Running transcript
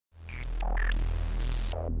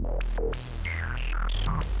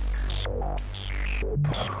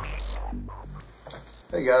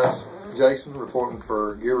Hey guys, Jason reporting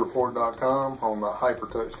for Gear-Report.com on the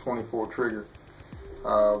Hipertouch 24 trigger.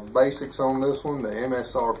 Basics on this one, the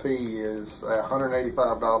MSRP is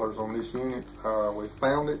 $185 on this unit. We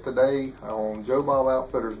found it today on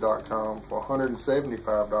JoeBobOutfitters.com for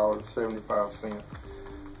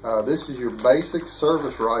 $175.75. This is your basic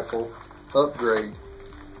service rifle upgrade.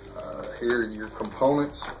 Here your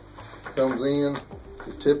components comes in,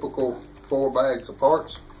 your typical 4 bags of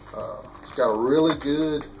parts. It's got a really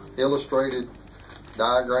good illustrated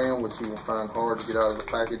diagram, which you will find hard to get out of the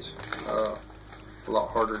package. A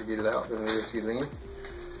lot harder to get it out than it is to get it in.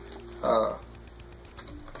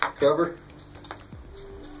 Cover,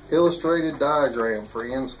 illustrated diagram for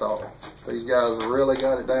install. These guys have really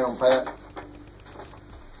got it down pat.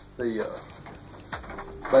 The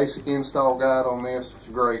basic install guide on this is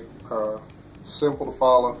great. Simple to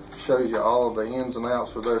follow, shows you all of the ins and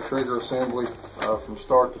outs of their trigger assembly from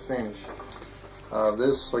start to finish.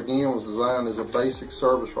 This again was designed as a basic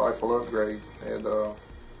service rifle upgrade, and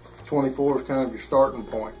 24 is kind of your starting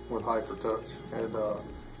point with Hipertouch. And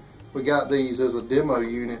we got these as a demo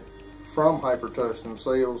unit from Hipertouch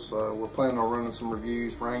themselves. We're planning on running some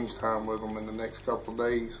reviews, range time with them in the next couple of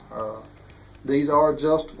days. These are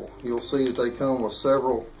adjustable. You'll see that they come with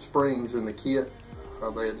several springs in the kit.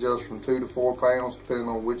 They adjust from 2 to 4 pounds depending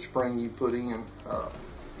on which spring you put in.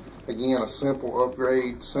 Again, a simple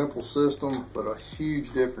upgrade, simple system, but a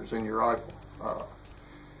huge difference in your rifle.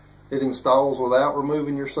 It installs without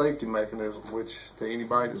removing your safety mechanism, which to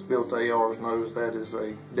anybody that's built ARs knows that is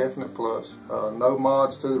a definite plus. No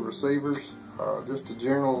mods to the receivers, just a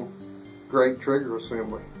general great trigger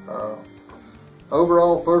assembly.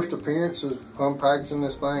 Overall, first appearance is unpackaging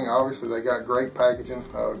this thing. Obviously, they got great packaging,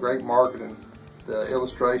 great marketing. The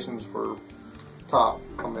illustrations were top.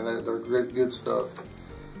 I mean, they're good stuff.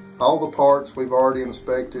 All the parts we've already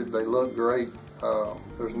inspected. They look great.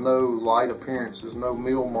 There's no light appearances, no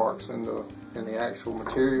meal marks in the actual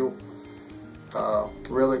material.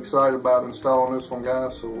 Really excited about installing this one,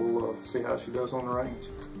 guys. So we'll see how she does on the range.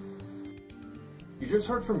 You just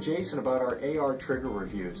heard from Jason about our AR trigger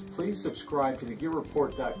reviews. Please subscribe to the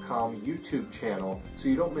Gear-Report.com YouTube channel so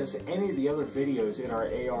you don't miss any of the other videos in our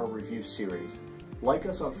AR review series. Like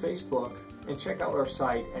us on Facebook and check out our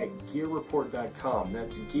site at Gear-Report.com.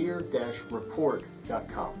 That's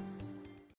Gear-Report.com.